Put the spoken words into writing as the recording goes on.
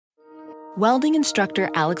Welding instructor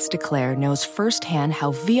Alex DeClaire knows firsthand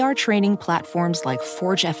how VR training platforms like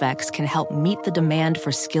ForgeFX can help meet the demand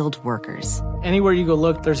for skilled workers. Anywhere you go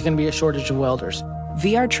look, there's going to be a shortage of welders.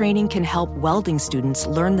 VR training can help welding students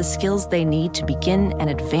learn the skills they need to begin and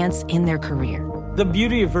advance in their career. The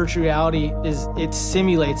beauty of virtual reality is it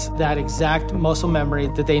simulates that exact muscle memory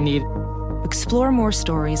that they need. Explore more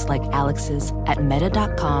stories like Alex's at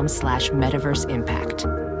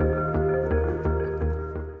meta.com/metaverseimpact.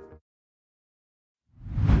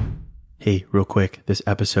 Hey, real quick, this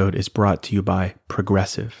episode is brought to you by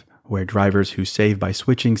Progressive, where drivers who save by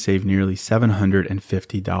switching save nearly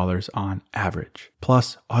 $750 on average.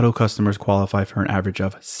 Plus, auto customers qualify for an average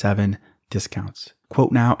of 7 discounts.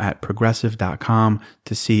 Quote now at progressive.com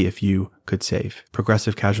to see if you could save.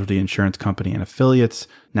 Progressive Casualty Insurance Company and Affiliates.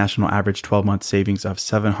 National average 12-month savings of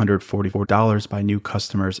 $744 by new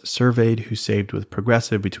customers surveyed who saved with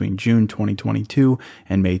Progressive between June 2022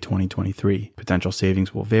 and May 2023. Potential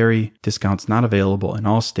savings will vary. Discounts not available in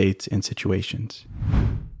all states and situations.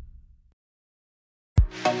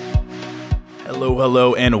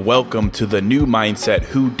 Hello, and welcome to the New Mindset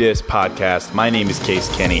Who Dis podcast. My name is Case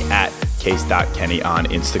Kenny at Case.Kenny on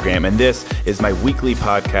Instagram, and this is my weekly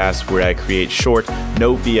podcast where I create short,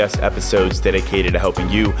 no BS episodes dedicated to helping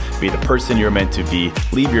you be the person you're meant to be,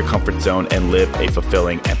 leave your comfort zone, and live a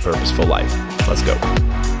fulfilling and purposeful life. Let's go.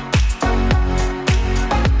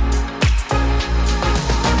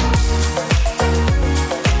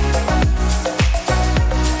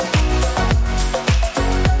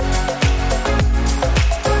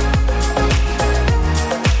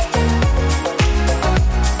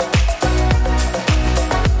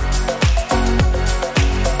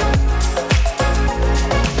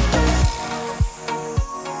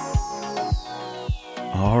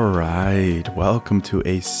 Welcome to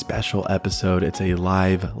a special episode. It's a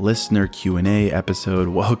live listener Q&A episode.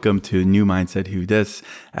 Welcome to New Mindset Who Dis.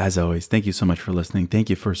 As always, thank you so much for listening. Thank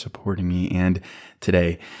you for supporting me. And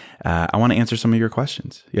today, I want to answer some of your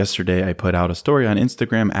questions. Yesterday, I put out a story on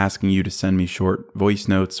Instagram asking you to send me short voice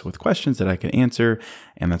notes with questions that I could answer,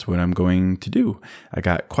 and that's what I'm going to do. I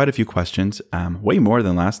got quite a few questions, way more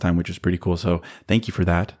than last time, which is pretty cool. So thank you for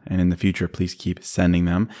that. And in the future, please keep sending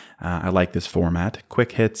them. I like this format.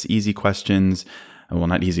 Quick hits, easy questions. Well,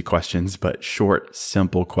 not easy questions, but short,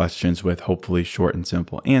 simple questions with hopefully short and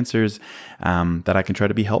simple answers that I can try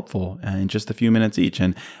to be helpful in just a few minutes each.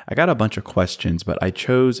 And I got a bunch of questions, but I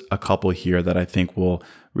chose a couple here that I think will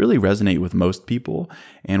really resonate with most people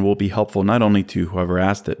and will be helpful not only to whoever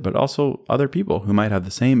asked it, but also other people who might have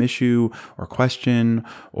the same issue or question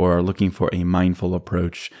or are looking for a mindful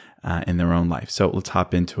approach in their own life. So let's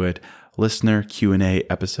hop into it. Listener Q&A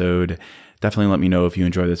episode. Definitely let me know if you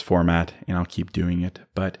enjoy this format, and I'll keep doing it.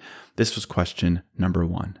 But this was question number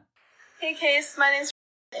 1. Hey, Case. My name's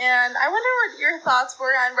and I wonder what your thoughts were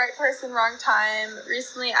on right person, wrong time.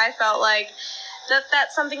 Recently, I felt like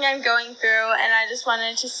that's something I'm going through, and I just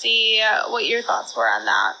wanted to see what your thoughts were on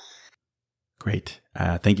that. Great.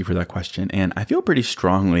 Thank you for that question. And I feel pretty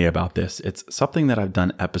strongly about this. It's something that I've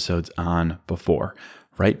done episodes on before.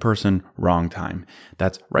 Right person, wrong time.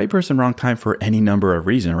 That's right person, wrong time for any number of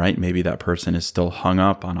reasons, right? Maybe that person is still hung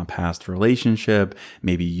up on a past relationship.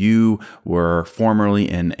 Maybe you were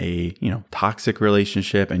formerly in a, toxic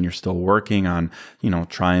relationship and you're still working on,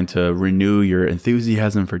 trying to renew your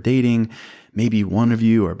enthusiasm for dating. Maybe one of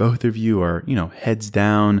you or both of you are, heads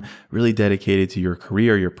down, really dedicated to your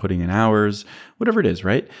career. You're putting in hours, whatever it is,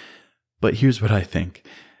 right? But here's what I think.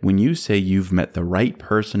 When you say you've met the right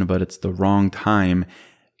person, but it's the wrong time,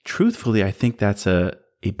 truthfully, I think that's a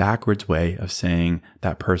backwards way of saying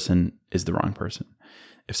that person is the wrong person.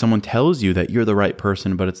 If someone tells you that you're the right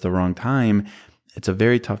person, but it's the wrong time, it's a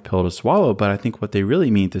very tough pill to swallow. But I think what they really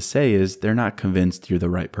mean to say is they're not convinced you're the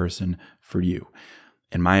right person for you.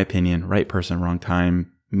 In my opinion, right person, wrong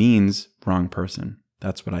time means wrong person.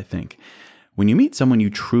 That's what I think. When you meet someone you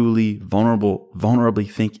truly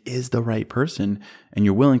vulnerably think is the right person, and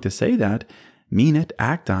you're willing to say that, mean it,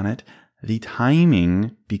 act on it, the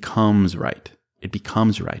timing becomes right. It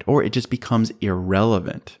becomes right, or it just becomes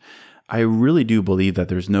irrelevant. I really do believe that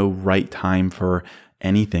there's no right time for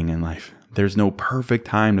anything in life. There's no perfect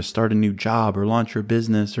time to start a new job or launch your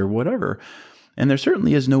business or whatever. And there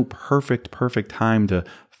certainly is no perfect time to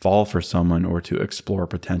fall for someone or to explore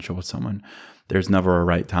potential with someone. There's never a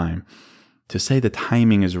right time. To say the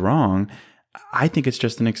timing is wrong, I think it's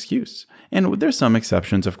just an excuse. And there's some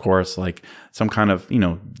exceptions, of course, like some kind of,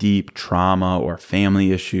 deep trauma or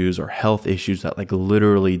family issues or health issues that like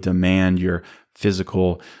literally demand your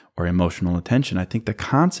physical or emotional attention. I think the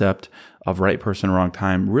concept of right person, wrong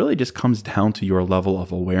time really just comes down to your level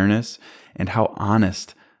of awareness and how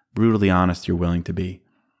honest brutally honest you're willing to be.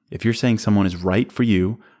 If you're saying someone is right for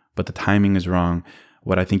you, but the timing is wrong,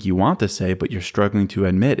 what I think you want to say, but you're struggling to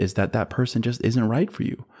admit, is that that person just isn't right for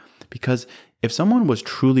you. Because if someone was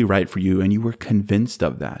truly right for you and you were convinced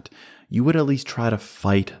of that, you would at least try to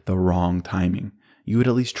fight the wrong timing. You would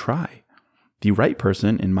at least try. The right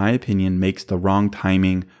person, in my opinion, makes the wrong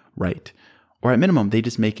timing right. Or at minimum, they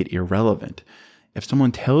just make it irrelevant. If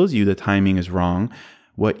someone tells you the timing is wrong,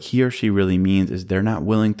 what he or she really means is they're not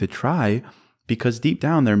willing to try because deep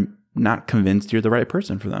down they're not convinced you're the right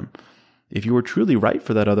person for them. If you were truly right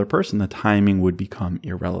for that other person, the timing would become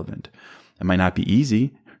irrelevant. It might not be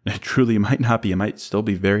easy. It truly might not be. It might still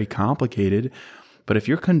be very complicated. But if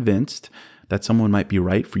you're convinced that someone might be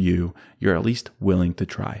right for you, you're at least willing to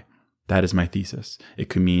try. That is my thesis. It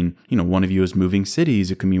could mean, one of you is moving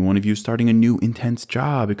cities. It could mean one of you is starting a new intense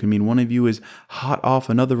job. It could mean one of you is hot off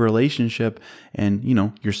another relationship and,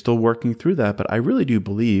 you're still working through that. But I really do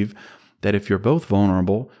believe that if you're both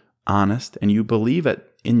vulnerable, honest, and you believe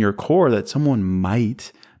in your core that someone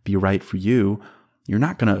might be right for you, you're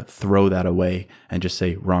not going to throw that away and just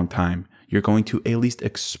say wrong time. You're going to at least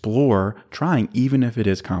explore trying, even if it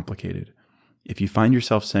is complicated. If you find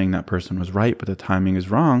yourself saying that person was right, but the timing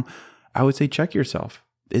is wrong, I would say check yourself.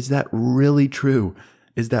 Is that really true?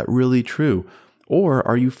 Is that really true? Or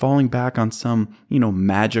are you falling back on some,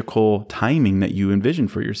 magical timing that you envision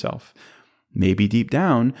for yourself? Maybe deep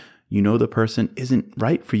down, the person isn't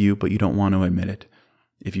right for you, but you don't want to admit it.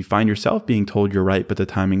 If you find yourself being told you're right, but the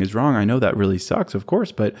timing is wrong, I know that really sucks, of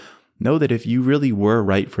course, but know that if you really were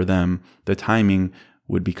right for them, the timing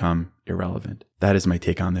would become irrelevant. That is my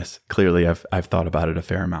take on this. Clearly, I've thought about it a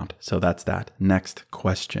fair amount. So that's that. Next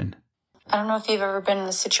question. I don't know if you've ever been in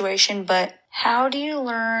this situation, but how do you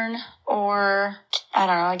learn or,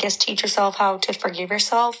 teach yourself how to forgive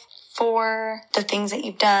yourself for the things that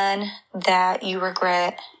you've done that you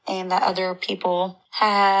regret and that other people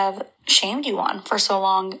have shamed you on for so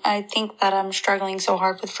long? I think that I'm struggling so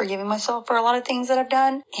hard with forgiving myself for a lot of things that I've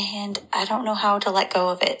done, and I don't know how to let go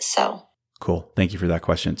of it. So cool. Thank you for that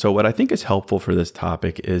question. So what I think is helpful for this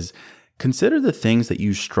topic is consider the things that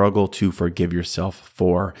you struggle to forgive yourself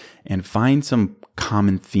for and find some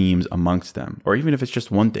common themes amongst them. Or even if it's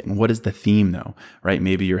just one thing, what is the theme though, right?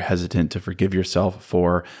 Maybe you're hesitant to forgive yourself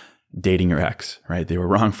for dating your ex, right? They were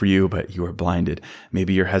wrong for you, but you were blinded.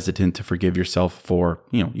 Maybe you're hesitant to forgive yourself for,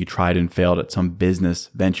 you tried and failed at some business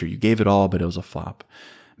venture. You gave it all, but it was a flop.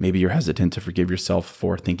 Maybe you're hesitant to forgive yourself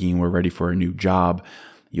for thinking you were ready for a new job.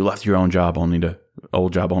 You left your old job only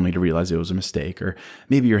to realize it was a mistake. Or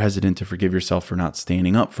maybe you're hesitant to forgive yourself for not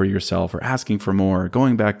standing up for yourself or asking for more or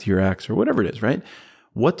going back to your ex or whatever it is, right?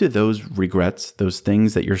 What do those regrets, those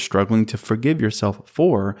things that you're struggling to forgive yourself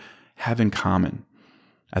for, have in common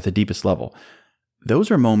at the deepest level? Those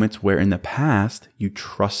are moments where in the past you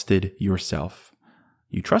trusted yourself.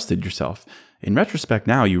 You trusted yourself. In retrospect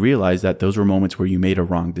now, you realize that those were moments where you made a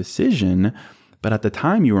wrong decision. But at the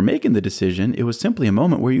time you were making the decision, it was simply a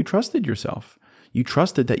moment where you trusted yourself. You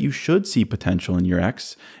trusted that you should see potential in your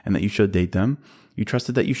ex and that you should date them. You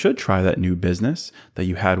trusted that you should try that new business, that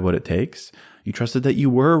you had what it takes. You trusted that you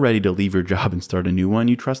were ready to leave your job and start a new one.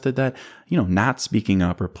 You trusted that, not speaking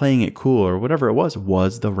up or playing it cool or whatever it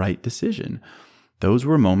was the right decision. Those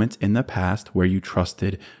were moments in the past where you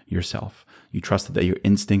trusted yourself. You trusted that your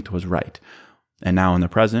instinct was right. And now in the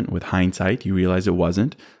present, with hindsight, you realize it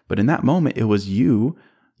wasn't. But in that moment, it was you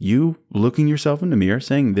looking yourself in the mirror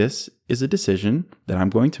saying, this is a decision that I'm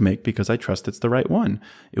going to make because I trust it's the right one.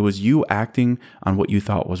 It was you acting on what you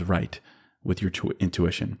thought was right with your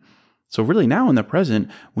intuition. So really now in the present,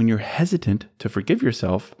 when you're hesitant to forgive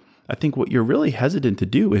yourself, I think what you're really hesitant to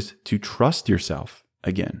do is to trust yourself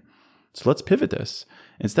again. So let's pivot this.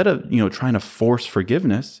 Instead of, trying to force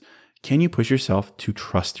forgiveness, can you push yourself to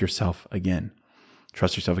trust yourself again?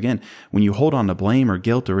 Trust yourself again. When you hold on to blame or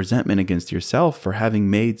guilt or resentment against yourself for having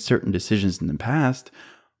made certain decisions in the past,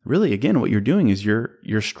 really, again, what you're doing is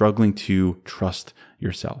you're struggling to trust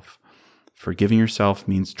yourself. Forgiving yourself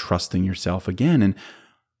means trusting yourself again. And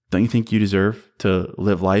don't you think you deserve to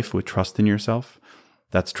live life with trust in yourself?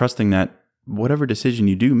 That's trusting that whatever decision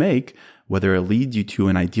you do make, whether it leads you to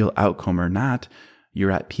an ideal outcome or not,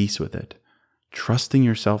 you're at peace with it. Trusting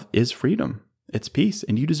yourself is freedom. It's peace,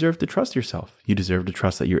 and you deserve to trust yourself. You deserve to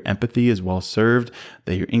trust that your empathy is well served,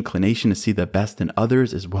 that your inclination to see the best in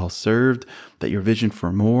others is well served, that your vision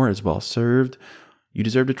for more is well served. You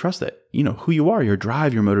deserve to trust that, who you are, your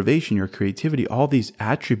drive, your motivation, your creativity, all these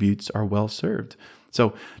attributes are well served.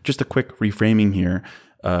 So just a quick reframing here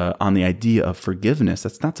on the idea of forgiveness.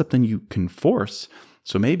 That's not something you can force.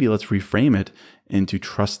 So maybe let's reframe it into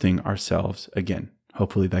trusting ourselves again.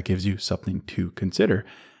 Hopefully that gives you something to consider.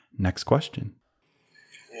 Next question.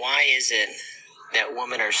 Why is it that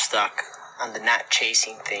women are stuck on the not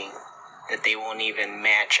chasing thing, that they won't even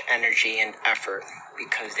match energy and effort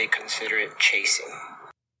because they consider it chasing?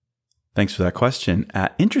 Thanks for that question.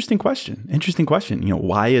 Interesting question.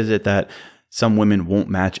 Why is it that some women won't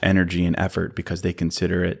match energy and effort because they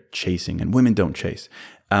consider it chasing and women don't chase?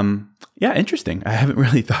 Interesting. I haven't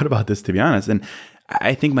really thought about this, to be honest. And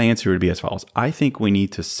I think my answer would be as follows. I think we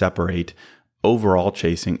need to separate overall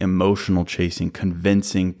chasing, emotional chasing,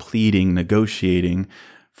 convincing, pleading, negotiating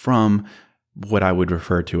from what I would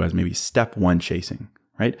refer to as maybe step one chasing,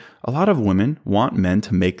 right? A lot of women want men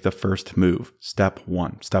to make the first move. Step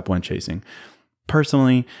one chasing.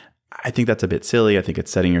 Personally, I think that's a bit silly. I think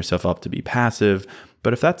it's setting yourself up to be passive.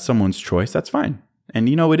 But if that's someone's choice, that's fine. And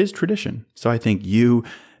it is tradition. So I think you,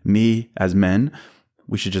 me, as men,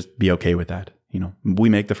 we should just be okay with that. We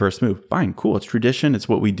make the first move. Fine, cool. It's tradition. It's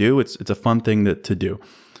what we do. It's a fun thing to do.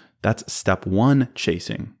 That's step one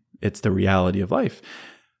chasing. It's the reality of life.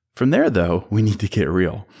 From there, though, we need to get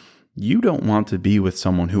real. You don't want to be with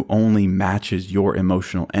someone who only matches your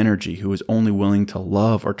emotional energy, who is only willing to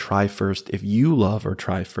love or try first if you love or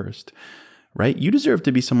try first, right? You deserve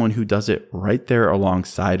to be someone who does it right there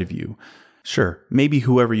alongside of you. Sure, maybe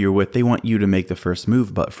whoever you're with, they want you to make the first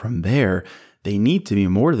move, but from there, they need to be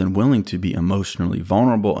more than willing to be emotionally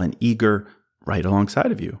vulnerable and eager right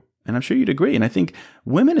alongside of you. And I'm sure you'd agree. And I think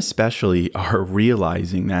women especially are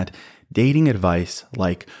realizing that dating advice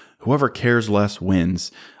like whoever cares less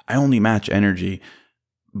wins, I only match energy,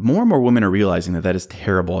 more and more women are realizing that is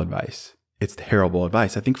terrible advice. It's terrible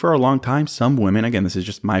advice. I think for a long time, some women, again, this is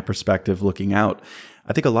just my perspective looking out,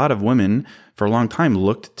 I think a lot of women for a long time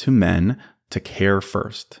looked to men to care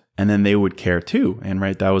first, and then they would care too. And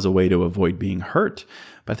right, that was a way to avoid being hurt.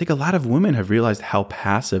 But I think a lot of women have realized how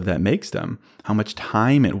passive that makes them, how much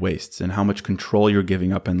time it wastes, and how much control you're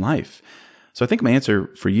giving up in life. So I think my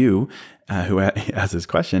answer for you, who asked this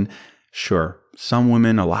question, sure, some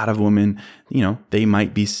women, a lot of women, they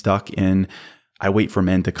might be stuck in, I wait for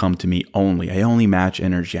men to come to me only. I only match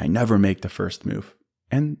energy. I never make the first move.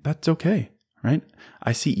 And that's okay, right?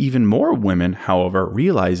 I see even more women, however,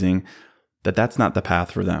 realizing that that's not the path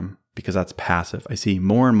for them because that's passive. I see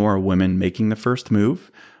more and more women making the first move,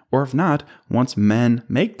 or if not, once men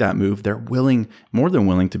make that move, they're more than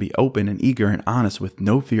willing to be open and eager and honest with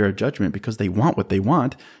no fear of judgment because they want what they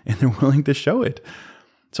want and they're willing to show it.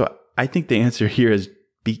 So I think the answer here is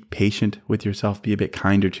be patient with yourself, be a bit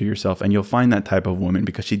kinder to yourself, and you'll find that type of woman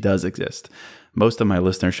because she does exist. Most of my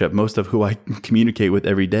listenership, most of who I communicate with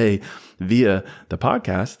every day via the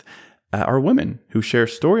podcast, are women who share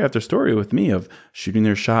story after story with me of shooting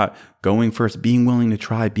their shot, going first, being willing to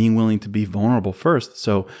try, being willing to be vulnerable first.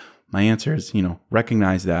 So my answer is,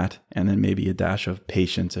 recognize that, and then maybe a dash of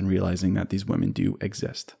patience and realizing that these women do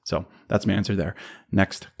exist. So that's my answer there.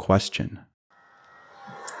 Next question.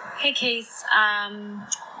 Hey, Case.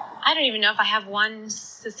 I don't even know if I have one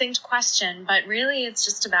succinct question, but really it's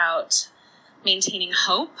just about maintaining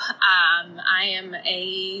hope. I am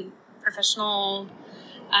a professional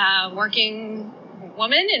working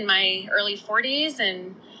woman in my early 40s,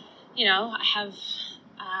 and I have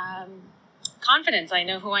confidence. I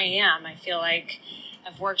know who I am. I feel like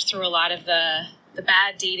I've worked through a lot of the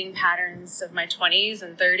bad dating patterns of my 20s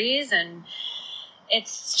and 30s, and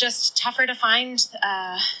it's just tougher to find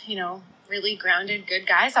really grounded, good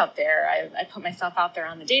guys out there. I put myself out there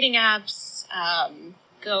on the dating apps,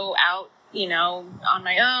 go out on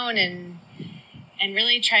my own, and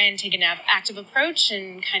really try and take an active approach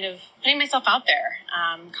and kind of putting myself out there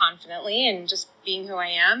confidently and just being who I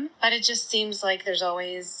am. But it just seems like there's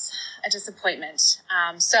always a disappointment.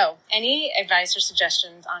 So any advice or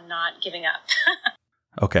suggestions on not giving up?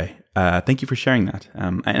 Okay. Thank you for sharing that.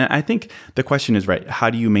 And I think the question is right. How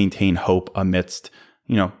do you maintain hope amidst,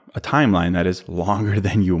 a timeline that is longer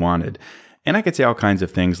than you wanted? And I could say all kinds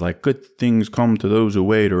of things like good things come to those who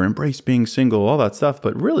wait or embrace being single, all that stuff.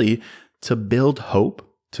 But really, to build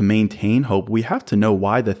hope, to maintain hope, we have to know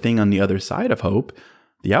why the thing on the other side of hope,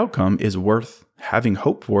 the outcome, is worth having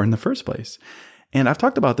hope for in the first place. And I've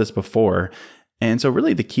talked about this before. And so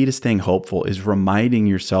really the key to staying hopeful is reminding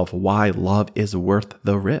yourself why love is worth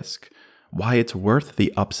the risk, why it's worth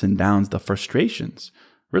the ups and downs, the frustrations,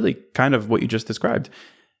 really kind of what you just described.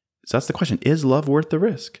 So that's the question. Is love worth the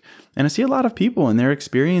risk? And I see a lot of people and their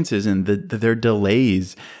experiences and their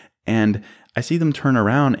delays, and I see them turn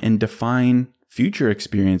around and define future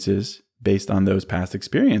experiences based on those past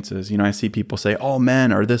experiences. I see people say all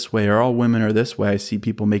men are this way or all women are this way. I see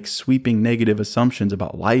people make sweeping negative assumptions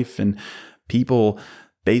about life and people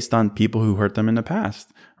based on people who hurt them in the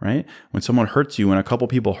past, right? When someone hurts you, when a couple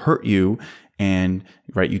people hurt you and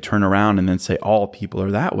right, you turn around and then say all people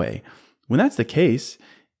are that way. When that's the case,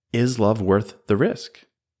 is love worth the risk?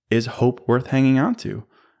 Is hope worth hanging on to?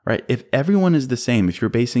 Right? If everyone is the same, if you're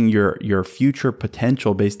basing your future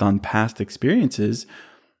potential based on past experiences,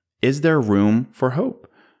 is there room for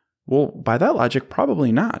hope? Well, by that logic,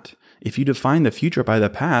 probably not. If you define the future by the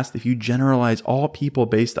past, if you generalize all people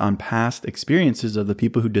based on past experiences of the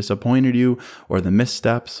people who disappointed you or the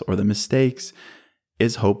missteps or the mistakes,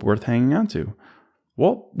 is hope worth hanging on to?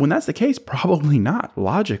 Well, when that's the case, probably not,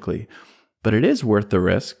 logically. But it is worth the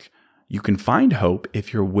risk. You can find hope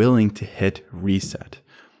if you're willing to hit reset.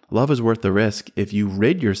 Love is worth the risk if you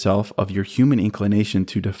rid yourself of your human inclination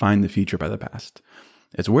to define the future by the past.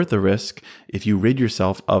 It's worth the risk if you rid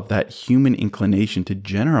yourself of that human inclination to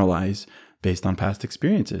generalize based on past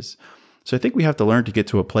experiences. So I think we have to learn to get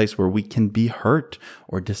to a place where we can be hurt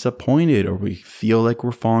or disappointed or we feel like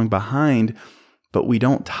we're falling behind, but we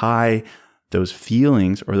don't tie those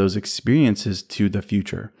feelings or those experiences to the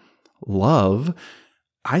future. Love,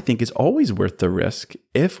 I think, is always worth the risk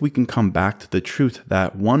if we can come back to the truth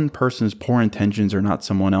that one person's poor intentions are not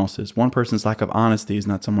someone else's. One person's lack of honesty is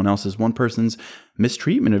not someone else's. One person's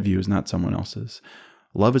mistreatment of you is not someone else's.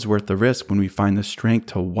 Love is worth the risk when we find the strength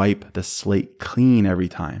to wipe the slate clean every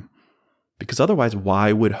time. Because otherwise,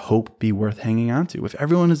 why would hope be worth hanging on to? If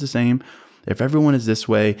everyone is the same, if everyone is this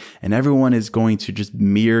way, and everyone is going to just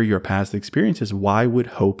mirror your past experiences, why would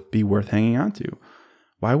hope be worth hanging on to?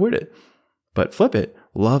 Why would it? But flip it.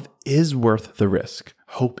 Love is worth the risk.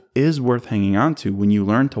 Hope is worth hanging on to when you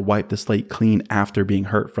learn to wipe the slate clean after being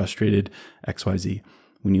hurt, frustrated, XYZ.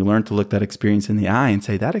 When you learn to look that experience in the eye and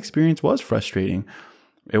say, that experience was frustrating.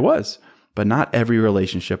 It was, but not every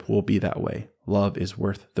relationship will be that way. Love is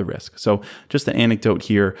worth the risk. So just an anecdote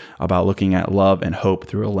here about looking at love and hope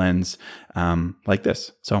through a lens like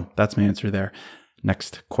this. So that's my answer there.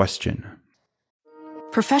 Next question.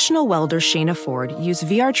 Professional welder Shayna Ford used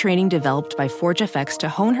VR training developed by ForgeFX to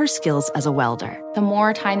hone her skills as a welder. The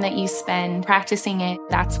more time that you spend practicing it,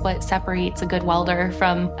 that's what separates a good welder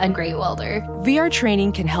from a great welder. VR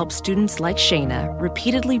training can help students like Shayna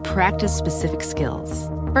repeatedly practice specific skills.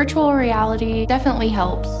 Virtual reality definitely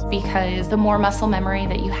helps because the more muscle memory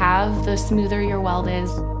that you have, the smoother your weld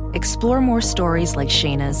is. Explore more stories like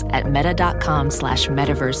Shayna's at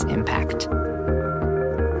meta.com/metaverseimpact.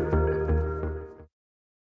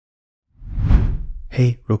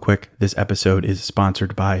 Hey, real quick, this episode is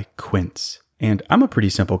sponsored by Quince. And I'm a pretty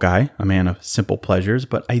simple guy, a man of simple pleasures,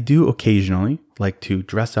 but I do occasionally like to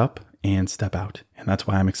dress up and step out. And that's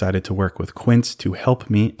why I'm excited to work with Quince to help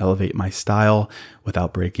me elevate my style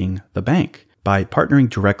without breaking the bank. By partnering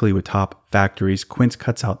directly with top factories, Quince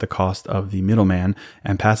cuts out the cost of the middleman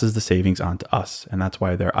and passes the savings on to us. And that's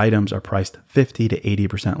why their items are priced 50 to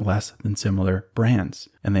 80% less than similar brands.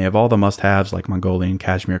 And they have all the must-haves like Mongolian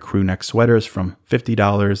cashmere crew neck sweaters from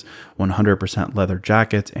 $50, 100% leather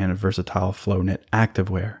jackets, and versatile flow knit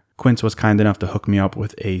activewear. Quince was kind enough to hook me up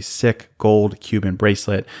with a sick gold Cuban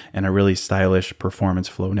bracelet and a really stylish performance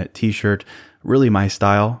flow knit t-shirt. Really my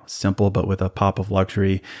style, simple but with a pop of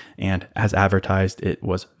luxury, and as advertised, it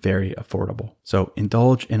was very affordable. So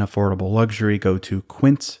indulge in affordable luxury. Go to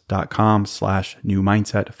quince.com/new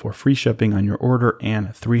mindset for free shipping on your order and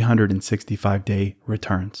 365-day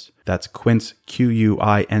returns. That's Quince,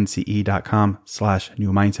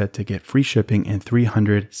 QUINCE.com/new mindset to get free shipping and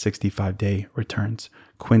 365-day returns.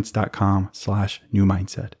 Quince.com/new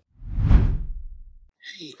mindset.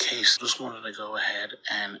 Hey, Case, just wanted to go ahead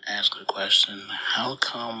and ask a question. How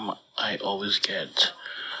come I always get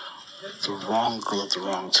the wrong girl at the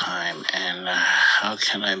wrong time, and how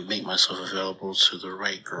can I make myself available to the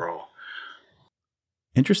right girl?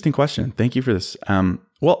 Interesting question. Thank you for this.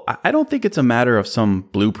 Well, I don't think it's a matter of some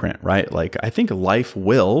blueprint, right? Like, I think life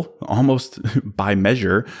will, almost by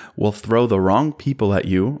measure, will throw the wrong people at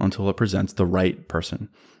you until it presents the right person.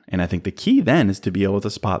 And I think the key then is to be able to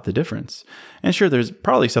spot the difference. And sure, there's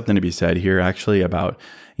probably something to be said here actually about,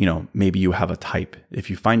 maybe you have a type. If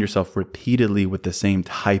you find yourself repeatedly with the same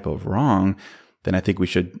type of wrong, then I think we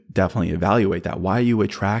should definitely evaluate that. Why are you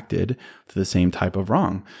attracted to the same type of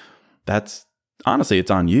wrong? That's honestly,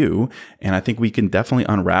 it's on you. And I think we can definitely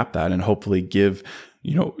unwrap that and hopefully give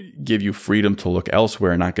you freedom to look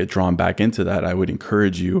elsewhere and not get drawn back into that. I would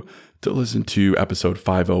encourage you to listen to episode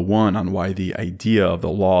 501 on why the idea of the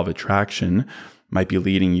law of attraction might be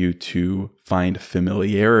leading you to find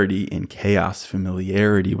familiarity in chaos,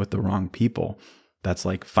 familiarity with the wrong people. That's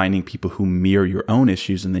like finding people who mirror your own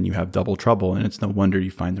issues, and then you have double trouble, and it's no wonder you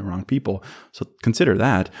find the wrong people. So consider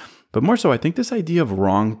that. But more so, I think this idea of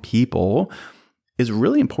wrong people is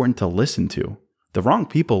really important to listen to, The wrong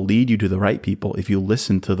people lead you to the right people if you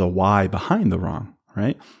listen to the why behind the wrong,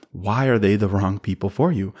 right? Why are they the wrong people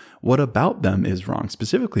for you? What about them is wrong?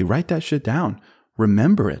 Specifically, write that shit down.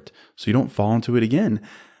 Remember it so you don't fall into it again,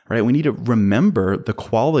 right? We need to remember the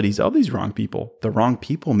qualities of these wrong people. The wrong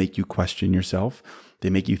people make you question yourself. They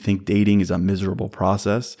make you think dating is a miserable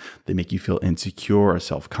process. They make you feel insecure or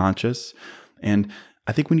self-conscious. And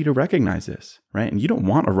I think we need to recognize this, right? And you don't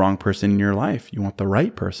want a wrong person in your life. You want the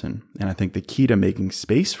right person. And I think the key to making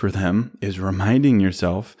space for them is reminding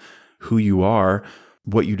yourself who you are,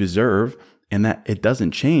 what you deserve, and that it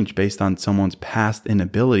doesn't change based on someone's past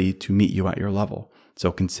inability to meet you at your level.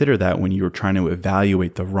 So consider that when you're trying to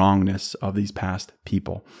evaluate the wrongness of these past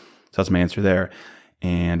people. So that's my answer there.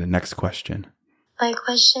 And next question. My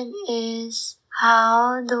question is,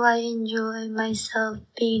 how do I enjoy myself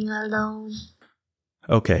being alone?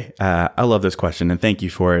 Okay, I love this question, and thank you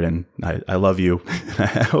for it, and I love you.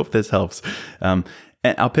 I hope this helps. And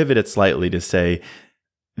I'll pivot it slightly to say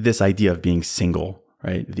this idea of being single,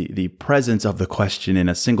 right? The presence of the question in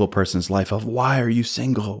a single person's life of, why are you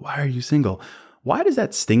single? Why are you single? Why does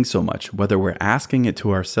that sting so much, whether we're asking it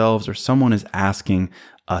to ourselves or someone is asking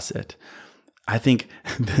us it? I think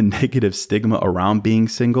the negative stigma around being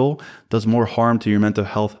single does more harm to your mental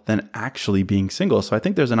health than actually being single. So I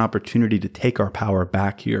think there's an opportunity to take our power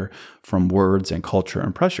back here from words and culture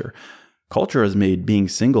and pressure. Culture has made being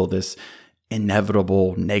single this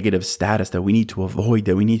inevitable negative status that we need to avoid,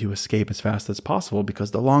 that we need to escape as fast as possible,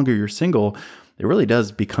 because the longer you're single, it really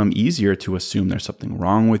does become easier to assume there's something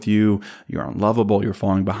wrong with you, you're unlovable, you're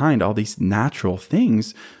falling behind, all these natural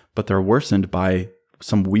things, but they're worsened by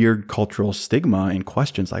some weird cultural stigma and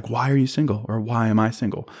questions like, why are you single? Or why am I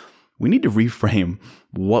single? We need to reframe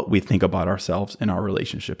what we think about ourselves and our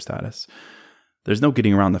relationship status. There's no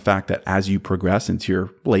getting around the fact that as you progress into your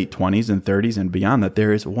late 20s and 30s and beyond, that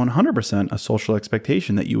there is 100% a social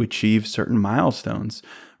expectation that you achieve certain milestones,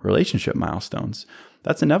 relationship milestones.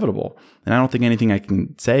 That's inevitable. And I don't think anything I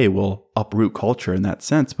can say will uproot culture in that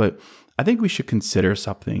sense, but I think we should consider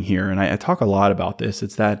something here. And I talk a lot about this.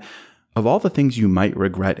 It's that of all the things you might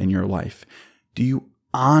regret in your life, do you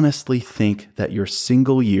honestly think that your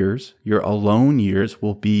single years, your alone years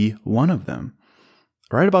will be one of them?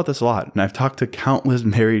 I write about this a lot, and I've talked to countless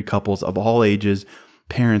married couples of all ages,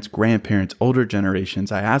 parents, grandparents, older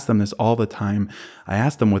generations. I ask them this all the time. I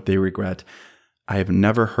ask them what they regret. I have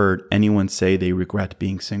never heard anyone say they regret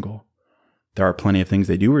being single. There are plenty of things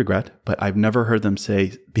they do regret, but I've never heard them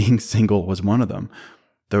say being single was one of them.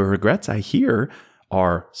 The regrets I hear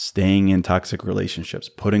are staying in toxic relationships,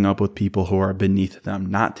 putting up with people who are beneath them,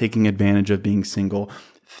 not taking advantage of being single,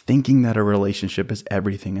 thinking that a relationship is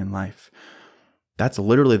everything in life. That's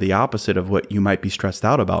literally the opposite of what you might be stressed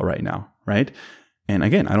out about right now, right? And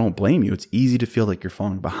again, I don't blame you. It's easy to feel like you're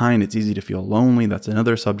falling behind. It's easy to feel lonely. That's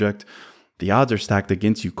another subject. The odds are stacked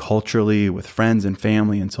against you culturally with friends and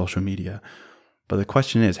family and social media. But the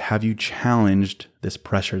question is, have you challenged this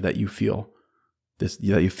pressure that you feel? That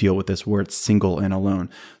you feel with this word single and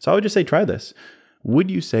alone. So I would just say, try this.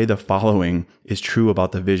 Would you say the following is true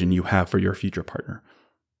about the vision you have for your future partner?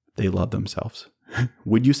 They love themselves.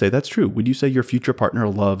 Would you say that's true? Would you say your future partner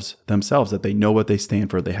loves themselves, that they know what they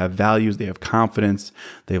stand for, they have values, they have confidence,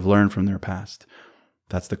 they've learned from their past?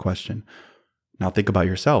 That's the question. Now think about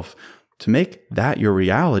yourself. To make that your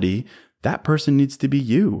reality, that person needs to be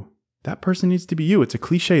you. That person needs to be you. It's a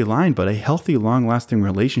cliche line, but a healthy, long-lasting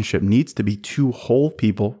relationship needs to be two whole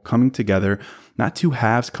people coming together, not two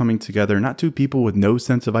halves coming together, not two people with no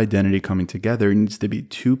sense of identity coming together. It needs to be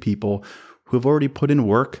two people who have already put in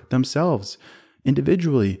work themselves,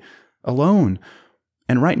 individually, alone.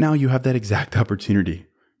 And right now you have that exact opportunity.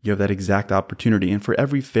 You have that exact opportunity. And for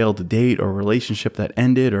every failed date or relationship that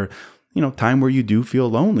ended or, time where you do feel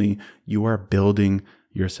lonely, you are building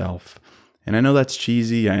yourself. And I know that's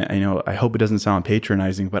cheesy. I hope it doesn't sound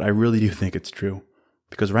patronizing, but I really do think it's true.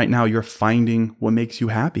 Because right now you're finding what makes you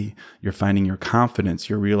happy. You're finding your confidence.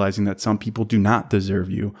 You're realizing that some people do not deserve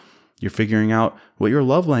you. You're figuring out what your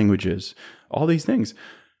love language is. All these things.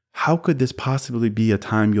 How could this possibly be a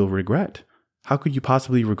time you'll regret? How could you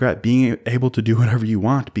possibly regret being able to do whatever you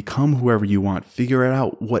want, become whoever you want, figure it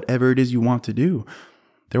out, whatever it is you want to do?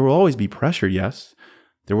 There will always be pressure, yes.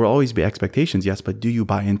 There will always be expectations, yes, but do you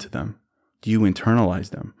buy into them? Do you internalize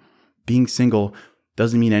them? Being single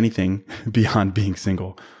doesn't mean anything beyond being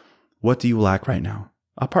single. What do you lack right now?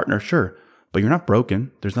 A partner, sure, but you're not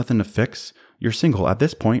broken. There's nothing to fix. You're single. At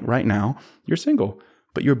this point, right now, you're single.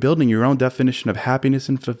 But you're building your own definition of happiness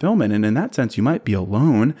and fulfillment. And in that sense, you might be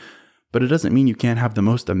alone, but it doesn't mean you can't have the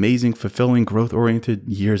most amazing, fulfilling, growth-oriented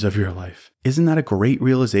years of your life. Isn't that a great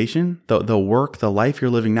realization? The work, the life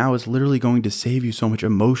you're living now is literally going to save you so much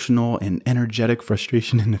emotional and energetic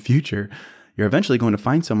frustration in the future. You're eventually going to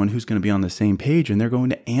find someone who's going to be on the same page, and they're going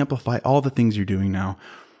to amplify all the things you're doing now.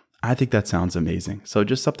 I think that sounds amazing. So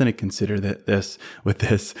just something to consider that this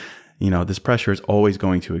pressure is always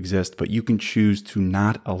going to exist, but you can choose to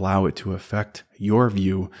not allow it to affect your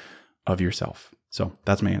view of yourself. So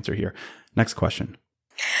that's my answer here. Next question.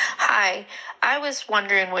 Hi, I was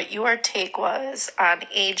wondering what your take was on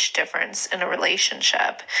age difference in a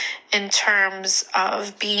relationship in terms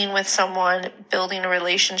of being with someone, building a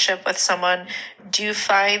relationship with someone. Do you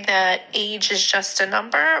find that age is just a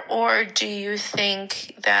number, or do you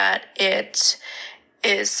think that it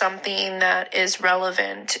is something that is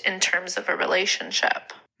relevant in terms of a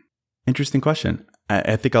relationship? Interesting question.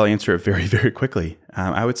 I think I'll answer it very, very quickly.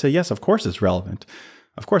 I would say, yes, of course it's relevant.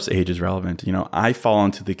 Of course, age is relevant. I fall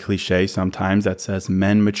into the cliche sometimes that says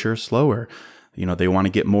men mature slower. They want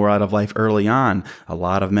to get more out of life early on. A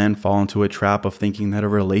lot of men fall into a trap of thinking that a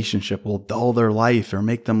relationship will dull their life or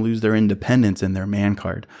make them lose their independence and their man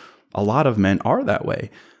card. A lot of men are that way.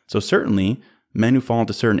 So certainly, men who fall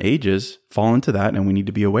into certain ages fall into that, and we need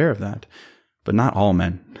to be aware of that. But not all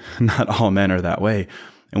men. Not all men are that way.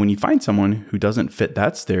 And when you find someone who doesn't fit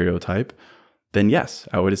that stereotype, then yes,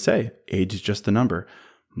 I would say age is just a number.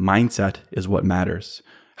 Mindset is what matters.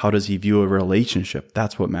 How does he view a relationship?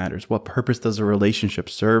 That's what matters. What purpose does a relationship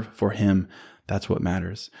serve for him? That's what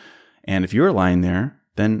matters. And if you're lying there,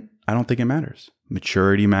 then I don't think it matters.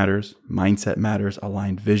 Maturity matters. Mindset matters.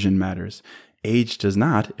 Aligned vision matters. Age does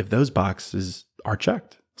not if those boxes are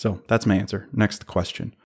checked. So that's my answer. Next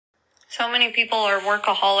question. So many people are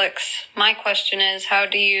workaholics. My question is, how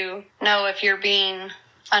do you know if you're being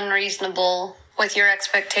unreasonable with your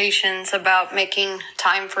expectations about making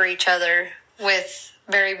time for each other with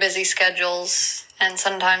very busy schedules and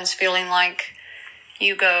sometimes feeling like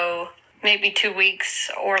you go maybe 2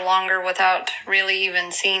 weeks or longer without really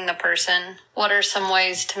even seeing the person? What are some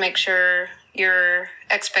ways to make sure your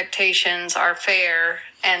expectations are fair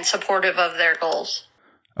and supportive of their goals?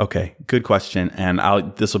 Okay, good question. And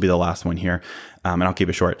this will be the last one here, and I'll keep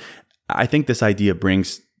it short. I think this idea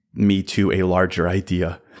brings me to a larger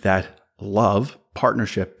idea that love,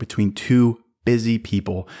 partnership between two busy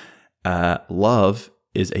people, love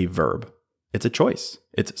is a verb. It's a choice.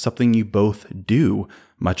 It's something you both do,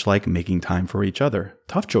 much like making time for each other.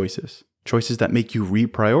 Tough choices that make you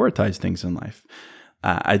reprioritize things in life.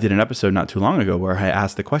 I did an episode not too long ago where I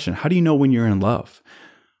asked the question, how do you know when you're in love?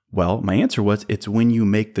 Well, my answer was, it's when you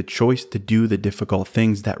make the choice to do the difficult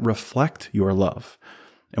things that reflect your love.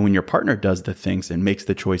 And when your partner does the things and makes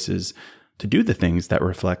the choices to do the things that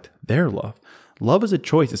reflect their love. Love is a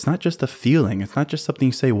choice. It's not just a feeling. It's not just something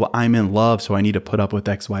you say, well, I'm in love, so I need to put up with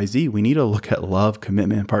X, Y, Z. We need to look at love,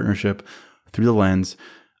 commitment, and partnership through the lens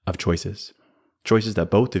of choices. Choices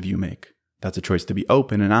that both of you make. That's a choice to be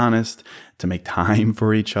open and honest, to make time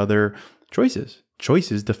for each other.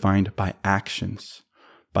 Choices defined by actions,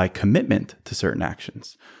 by commitment to certain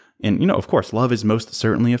actions. And, of course, love is most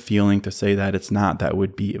certainly a feeling. To say that it's not, that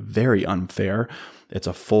would be very unfair. It's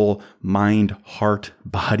a full mind, heart,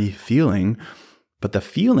 body feeling. But the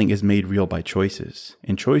feeling is made real by choices.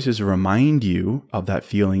 And choices remind you of that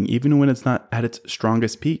feeling even when it's not at its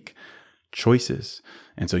strongest peak. Choices.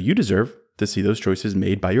 And so you deserve to see those choices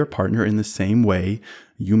made by your partner in the same way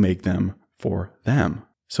you make them for them.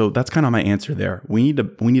 So that's kind of my answer there. We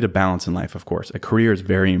need a balance in life, of course. A career is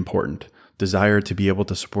very important. Desire to be able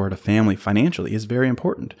to support a family financially is very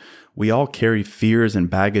important. We all carry fears and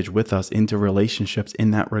baggage with us into relationships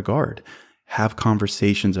in that regard. Have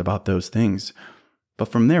conversations about those things. But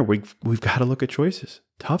from there, we've got to look at choices,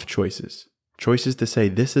 tough choices. Choices to say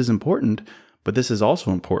this is important, but this is also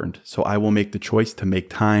important. So I will make the choice to make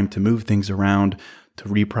time, to move things around, to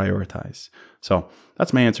reprioritize. So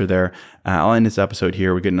that's my answer there. I'll end this episode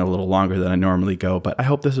here. We're getting a little longer than I normally go, but I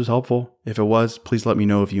hope this was helpful. If it was, please let me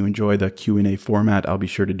know if you enjoy the Q&A format. I'll be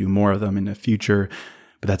sure to do more of them in the future.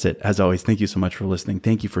 But that's it. As always, thank you so much for listening.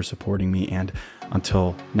 Thank you for supporting me. And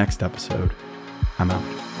until next episode, I'm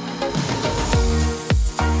out.